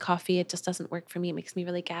same with coffee, it just doesn't work for me. It makes me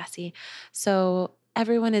really gassy. So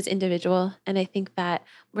everyone is individual. And I think that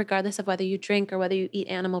regardless of whether you drink or whether you eat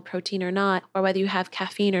animal protein or not, or whether you have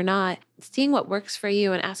caffeine or not, seeing what works for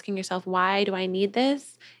you and asking yourself, why do I need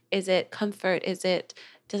this? Is it comfort? Is it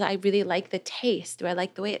Does I really like the taste? Do I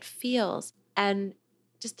like the way it feels? And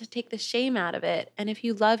just to take the shame out of it. And if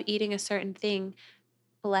you love eating a certain thing,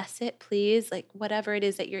 bless it, please. Like whatever it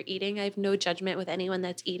is that you're eating, I have no judgment with anyone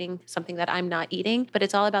that's eating something that I'm not eating, but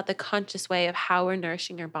it's all about the conscious way of how we're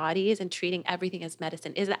nourishing our bodies and treating everything as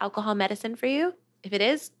medicine. Is the alcohol medicine for you? If it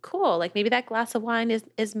is, cool. Like maybe that glass of wine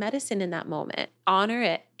is medicine in that moment. Honor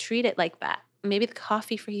it, treat it like that. Maybe the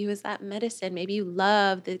coffee for you is that medicine. Maybe you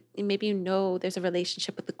love maybe you know there's a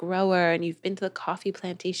relationship with the grower and you've been to the coffee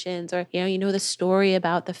plantations, or you know the story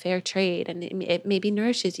about the fair trade, and it maybe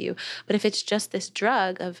nourishes you. But if it's just this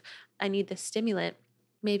drug of I need this stimulant,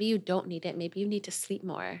 maybe you don't need it. Maybe you need to sleep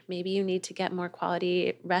more. Maybe you need to get more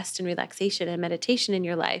quality rest and relaxation and meditation in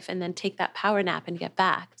your life, and then take that power nap and get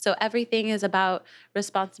back. So everything is about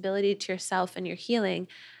responsibility to yourself and your healing.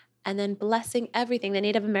 And then blessing everything. The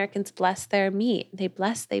Native Americans bless their meat. They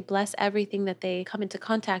bless everything that they come into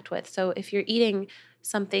contact with. So if you're eating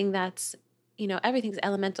something that's, everything's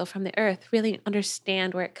elemental from the earth, really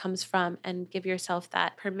understand where it comes from and give yourself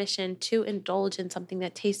that permission to indulge in something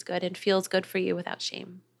that tastes good and feels good for you without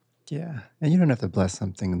shame. Yeah. And you don't have to bless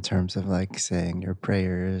something in terms of like saying your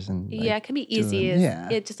prayers and Yeah, like it can be easy.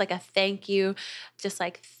 It's just like a thank you, just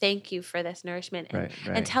like thank you for this nourishment.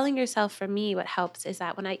 And telling yourself, for me, what helps is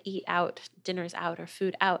that when I eat out, dinner's out or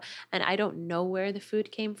food out, and I don't know where the food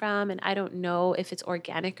came from and I don't know if it's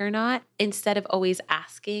organic or not, instead of always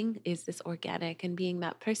asking, is this organic, and being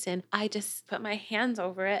that person, I just put my hands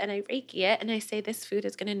over it and I Reiki it and I say, this food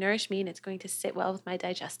is going to nourish me and it's going to sit well with my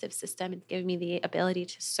digestive system and give me the ability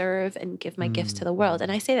to serve and give my gifts to the world.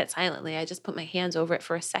 And I say that silently. I just put my hands over it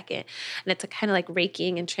for a second. And it's a kind of like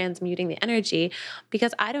reikiing and transmuting the energy,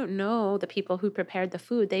 because I don't know the people who prepared the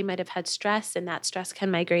food. They might have had stress, and that stress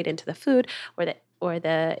can migrate into the food, or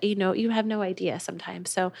the you have no idea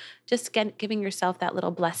sometimes. So just giving yourself that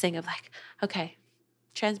little blessing of like, okay,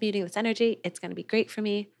 transmuting this energy, it's going to be great for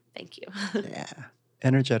me. Thank you. Yeah.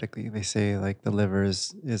 Energetically, they say like the liver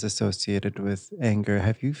is associated with anger.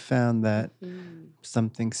 Have you found that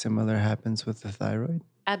something similar happens with the thyroid?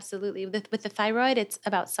 Absolutely. With the thyroid, it's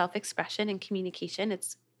about self-expression and communication.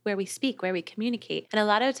 It's where we speak, where we communicate. And a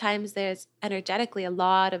lot of times there's energetically a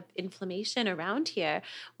lot of inflammation around here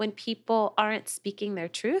when people aren't speaking their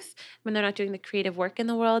truth, when they're not doing the creative work in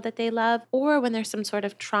the world that they love, or when there's some sort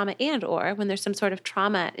of trauma, or when there's some sort of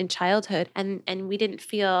trauma in childhood and we didn't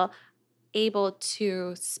feel able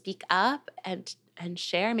to speak up and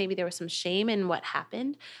share. Maybe there was some shame in what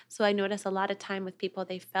happened. So I notice a lot of time with people,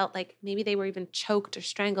 they felt like maybe they were even choked or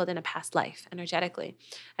strangled in a past life energetically.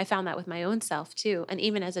 I found that with my own self too. And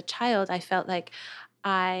even as a child, I felt like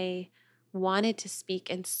I wanted to speak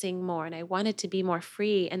and sing more, and I wanted to be more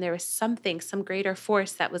free. And there was some greater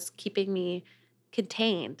force that was keeping me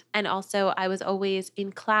contained. And also I was always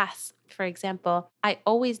in class, for example, I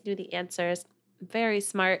always knew the answers, very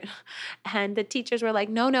smart. And the teachers were like,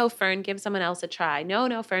 no, Fern, give someone else a try.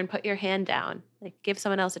 No, Fern, put your hand down. Like, give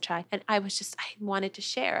someone else a try. And I wanted to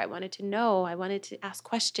share. I wanted to know. I wanted to ask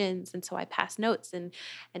questions. And so I passed notes and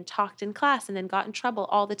talked in class, and then got in trouble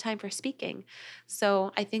all the time for speaking.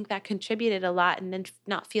 So I think that contributed a lot. And then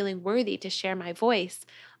not feeling worthy to share my voice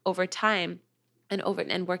over time.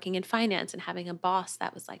 And working in finance and having a boss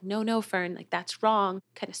that was like, no, Fern, like that's wrong,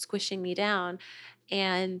 kind of squishing me down.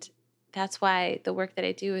 And that's why the work that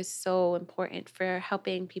I do is so important for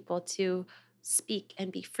helping people to speak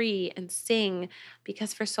and be free and sing,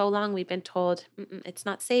 because for so long we've been told it's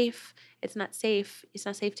not safe. It's not safe. It's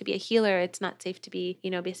not safe to be a healer. It's not safe to be,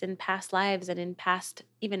 because in past lives and in past,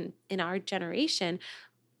 even in our generation,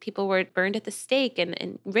 people were burned at the stake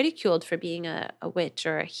and ridiculed for being a witch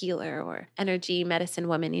or a healer or energy medicine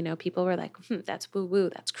woman. People were like, that's woo-woo,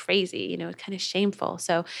 that's crazy, kind of shameful.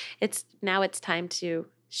 So now it's time to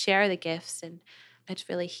share the gifts, and it's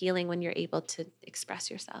really healing when you're able to express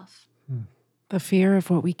yourself. The fear of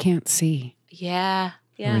what we can't see. Yeah.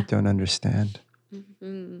 And we don't understand.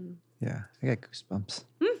 Mm-hmm. Yeah, I got goosebumps.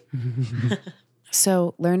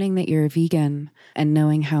 So learning that you're a vegan and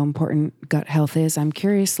knowing how important gut health is, I'm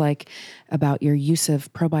curious about your use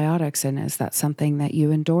of probiotics, and is that something that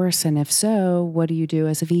you endorse? And if so, what do you do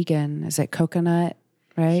as a vegan? Is it coconut,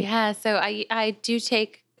 right? Yeah, so I do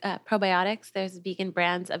take probiotics. There's vegan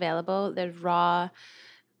brands available. There's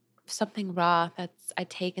something raw that's I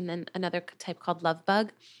take, and then another type called Love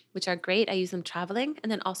Bug, which are great. I use them traveling.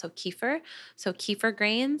 And then also kefir. So kefir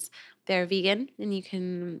grains, they're vegan, and you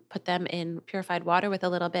can put them in purified water with a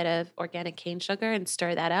little bit of organic cane sugar and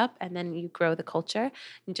stir that up, and then you grow the culture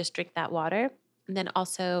and just drink that water. And then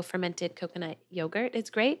also fermented coconut yogurt is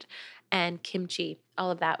great, and kimchi,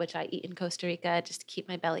 all of that, which I eat in Costa Rica just to keep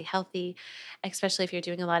my belly healthy, especially if you're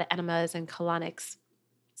doing a lot of enemas and colonics.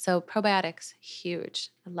 So probiotics, huge.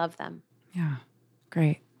 I love them. Yeah.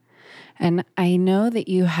 Great. And I know that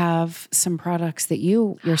you have some products that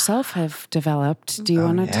you yourself have developed. Do you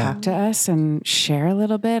want to talk to us and share a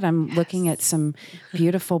little bit? I'm looking at some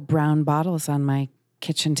beautiful brown bottles on my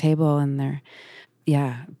kitchen table, and they're,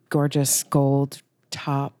 gorgeous gold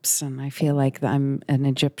tops. And I feel like I'm an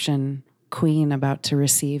Egyptian queen about to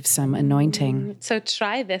receive some anointing. So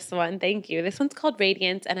try this one. Thank you. This one's called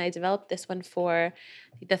Radiance, and I developed this one for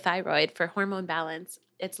the thyroid, for hormone balance.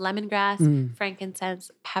 It's lemongrass,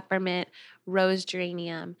 frankincense, peppermint, rose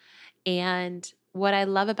geranium. And what I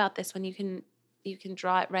love about this one, you can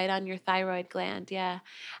draw it right on your thyroid gland. Yeah.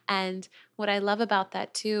 And what I love about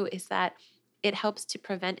that too is that it helps to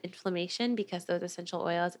prevent inflammation because those essential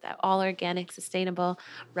oils, they're all organic, sustainable,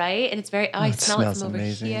 right? And it's very, I smell it from over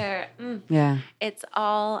here. Yeah. It's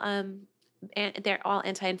all, and they're all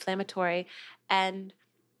anti-inflammatory. And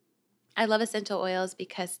I love essential oils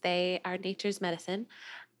because they are nature's medicine,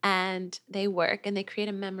 and they work, and they create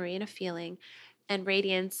a memory and a feeling. And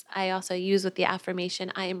radiance, I also use with the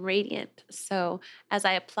affirmation, I am radiant. So as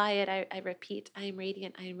I apply it, I repeat, I am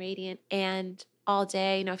radiant, I am radiant. And all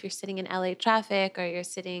day, if you're sitting in LA traffic or you're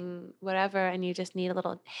sitting whatever, and you just need a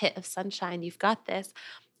little hit of sunshine, you've got this.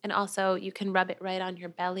 And also you can rub it right on your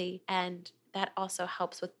belly, and that also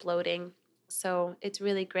helps with bloating. So it's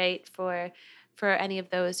really great for any of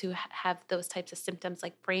those who have those types of symptoms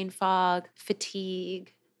like brain fog,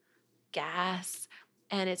 fatigue, gas,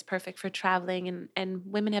 and it's perfect for traveling. And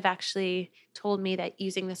women have actually told me that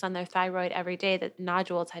using this on their thyroid every day, that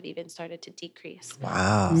nodules have even started to decrease.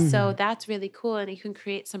 Wow. So that's really cool. And you can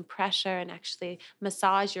create some pressure and actually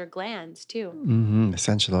massage your glands too.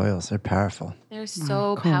 Essential oils, they're powerful. They're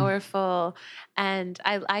so cool. powerful. And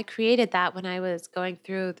I created that when I was going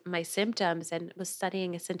through my symptoms and was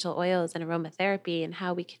studying essential oils and aromatherapy and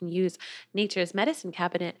how we can use nature's medicine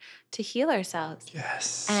cabinet to heal ourselves.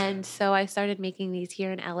 Yes. And so I started making these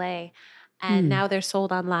here in LA. And now they're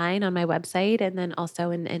sold online on my website, and then also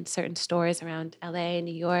in certain stores around LA and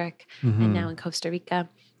New York, and now in Costa Rica.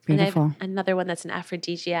 Beautiful. And I have another one that's an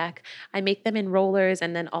aphrodisiac. I make them in rollers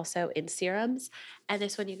and then also in serums. And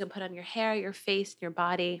this one you can put on your hair, your face, your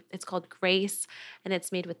body. It's called Grace, and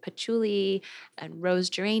it's made with patchouli and rose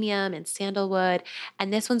geranium and sandalwood.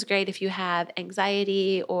 And this one's great if you have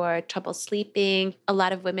anxiety or trouble sleeping. A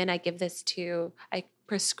lot of women, I give this to, I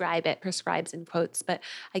prescribes in quotes, but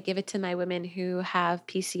I give it to my women who have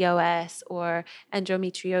PCOS or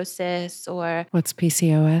endometriosis or What's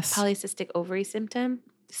PCOS? polycystic ovary syndrome.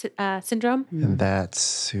 And that's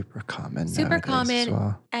super common. Super nowadays common, as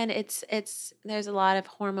well. and it's there's a lot of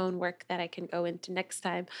hormone work that I can go into next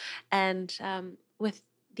time, and with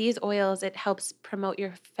these oils, it helps promote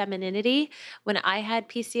your femininity. When I had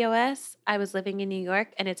PCOS, I was living in New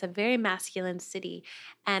York, and it's a very masculine city.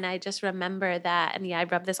 And I just remember that. And I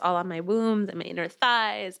rub this all on my wombs and my inner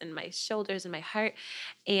thighs and my shoulders and my heart.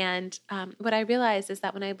 And what I realized is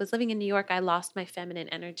that when I was living in New York, I lost my feminine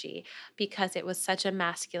energy because it was such a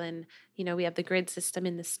masculine, we have the grid system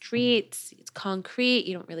in the streets. It's concrete.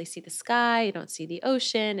 You don't really see the sky. You don't see the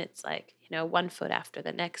ocean. It's like, 1 foot after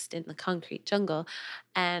the next in the concrete jungle.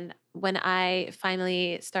 And when I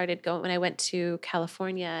finally when I went to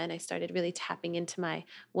California and I started really tapping into my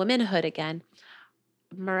womanhood again,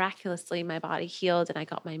 miraculously my body healed and I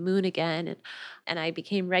got my moon again, and I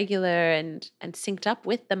became regular and synced up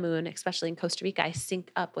with the moon. Especially in Costa Rica, I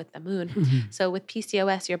sync up with the moon. So with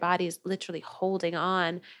PCOS, your body is literally holding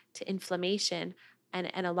on to inflammation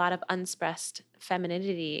and a lot of unexpressed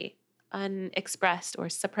femininity. Unexpressed or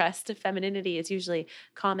suppressed femininity is usually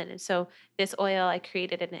common. And so this oil I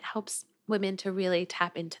created, and it helps women to really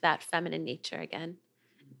tap into that feminine nature again.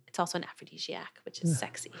 It's also an aphrodisiac, which is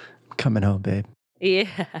sexy. Coming home, babe.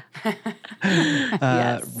 Yeah.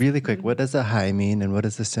 Yes. Really quick, what does Ajai mean, and what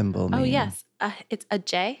does the symbol mean? Oh, yes. It's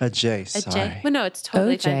Ajai. Ajai, sorry. Ajai. Well, no, it's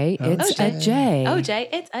totally OJ, fine. it's OJ. Ajay. Ajai,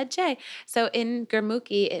 it's Ajai. So in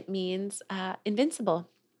Gurmukhi, it means invincible.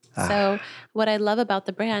 So what I love about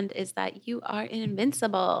the brand is that you are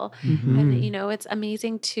invincible. And, it's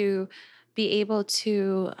amazing to be able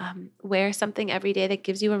to wear something every day that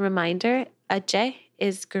gives you a reminder. Ajai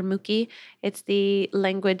is Gurmukhi. It's the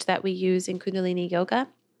language that we use in Kundalini Yoga.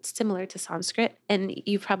 It's similar to Sanskrit. And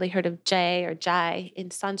you've probably heard of Jai or Jai.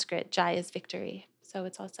 In Sanskrit, Jai is victory. So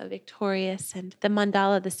it's also victorious. And the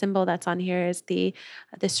mandala, the symbol that's on here, is the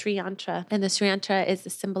Sri Yantra. And the Sri Yantra is the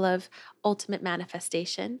symbol of ultimate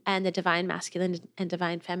manifestation and the divine masculine and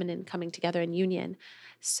divine feminine coming together in union.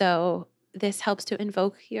 So this helps to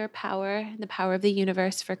invoke your power, the power of the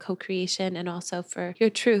universe for co-creation, and also for your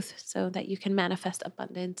truth so that you can manifest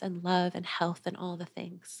abundance and love and health and all the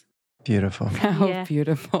things. Beautiful. How Yeah.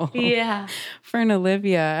 beautiful. Yeah. Fern,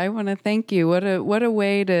 Olivia, I want to thank you. What a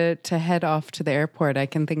way to head off to the airport. I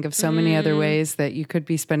can think of so many other ways that you could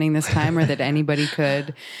be spending this time, or that anybody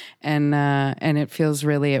could. And it feels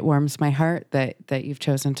really, it warms my heart that you've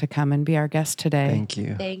chosen to come and be our guest today. Thank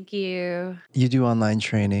you. Thank you. You do online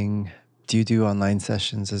training. Do you do online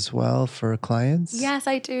sessions as well for clients? Yes,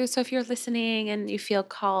 I do. So if you're listening and you feel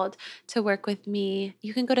called to work with me,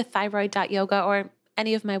 you can go to thyroid.yoga or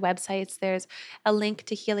any of my websites. There's a link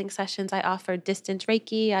to healing sessions. I offer distance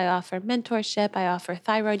Reiki. I offer mentorship. I offer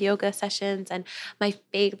thyroid yoga sessions. And my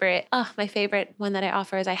favorite one that I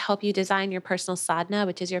offer is I help you design your personal sadhana,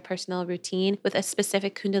 which is your personal routine, with a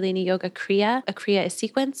specific Kundalini yoga kriya. A kriya is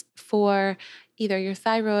sequence for either your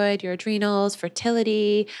thyroid, your adrenals,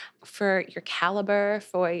 fertility, for your caliber,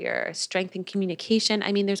 for your strength and communication.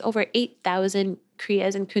 I mean, there's over 8,000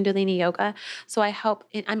 kriyas in Kundalini yoga. So I help,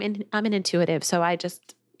 I'm an intuitive, so I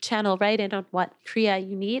just channel right in on what kriya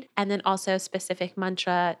you need. And then also specific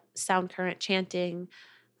mantra, sound current chanting,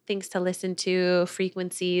 things to listen to,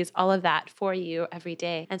 frequencies, all of that for you every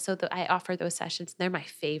day. And so I offer those sessions. They're my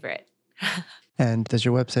favorite. And does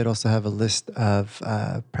your website also have a list of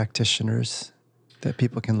practitioners that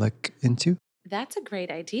people can look into? That's a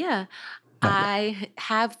great idea. Not yet. I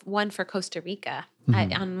have one for Costa Rica.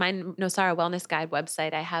 On my Nosara Wellness Guide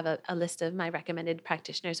website, I have a list of my recommended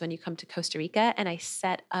practitioners when you come to Costa Rica, and I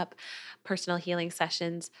set up personal healing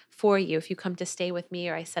sessions for you. If you come to stay with me,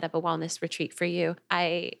 or I set up a wellness retreat for you,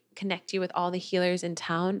 I connect you with all the healers in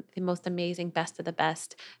town, the most amazing, best of the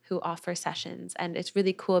best, who offer sessions. And it's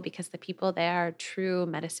really cool because the people there are true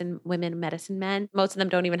medicine women, medicine men. Most of them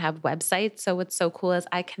don't even have websites. So what's so cool is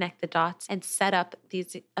I connect the dots and set up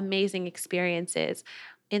these amazing experiences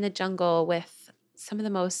in the jungle with some of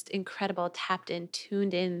the most incredible, tapped in,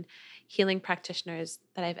 tuned in healing practitioners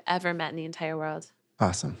that I've ever met in the entire world.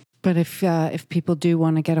 Awesome. But if people do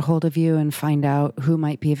want to get a hold of you and find out who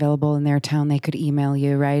might be available in their town, they could email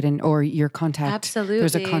you, right? And or your contact. Absolutely.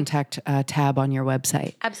 There's a contact tab on your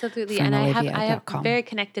website. Absolutely. And I have FernOlivia.com. very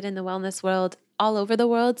connected in the wellness world all over the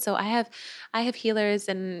world. So I have healers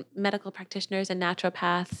and medical practitioners and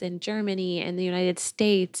naturopaths in Germany, in the United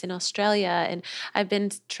States, in Australia. And I've been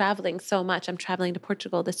traveling so much. I'm traveling to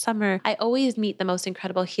Portugal this summer. I always meet the most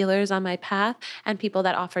incredible healers on my path and people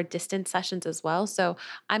that offer distance sessions as well. So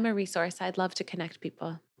I'm a resource. I'd love to connect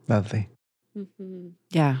people. Lovely. Mm-hmm.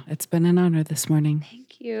 Yeah, it's been an honor this morning.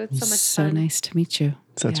 Thank you. It's so much So fun. nice to meet you.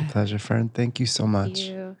 Such a pleasure, Fern. Thank you so much. Thank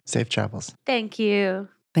you. Safe travels. Thank you.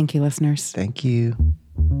 Thank you, listeners. Thank you.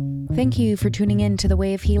 Thank you for tuning in to The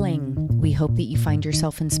Way of Healing. We hope that you find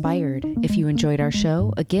yourself inspired. If you enjoyed our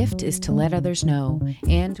show, a gift is to let others know.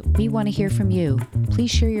 And we want to hear from you.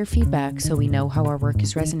 Please share your feedback so we know how our work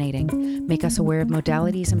is resonating. Make us aware of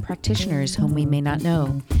modalities and practitioners whom we may not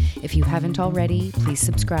know. If you haven't already, please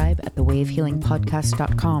subscribe at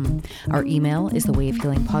thewayofhealingpodcast.com. Our email is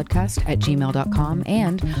thewayofhealingpodcast@gmail.com,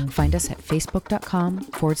 and find us at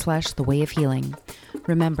facebook.com/thewayofhealing.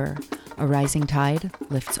 Remember, a rising tide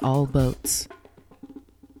lifts all boats.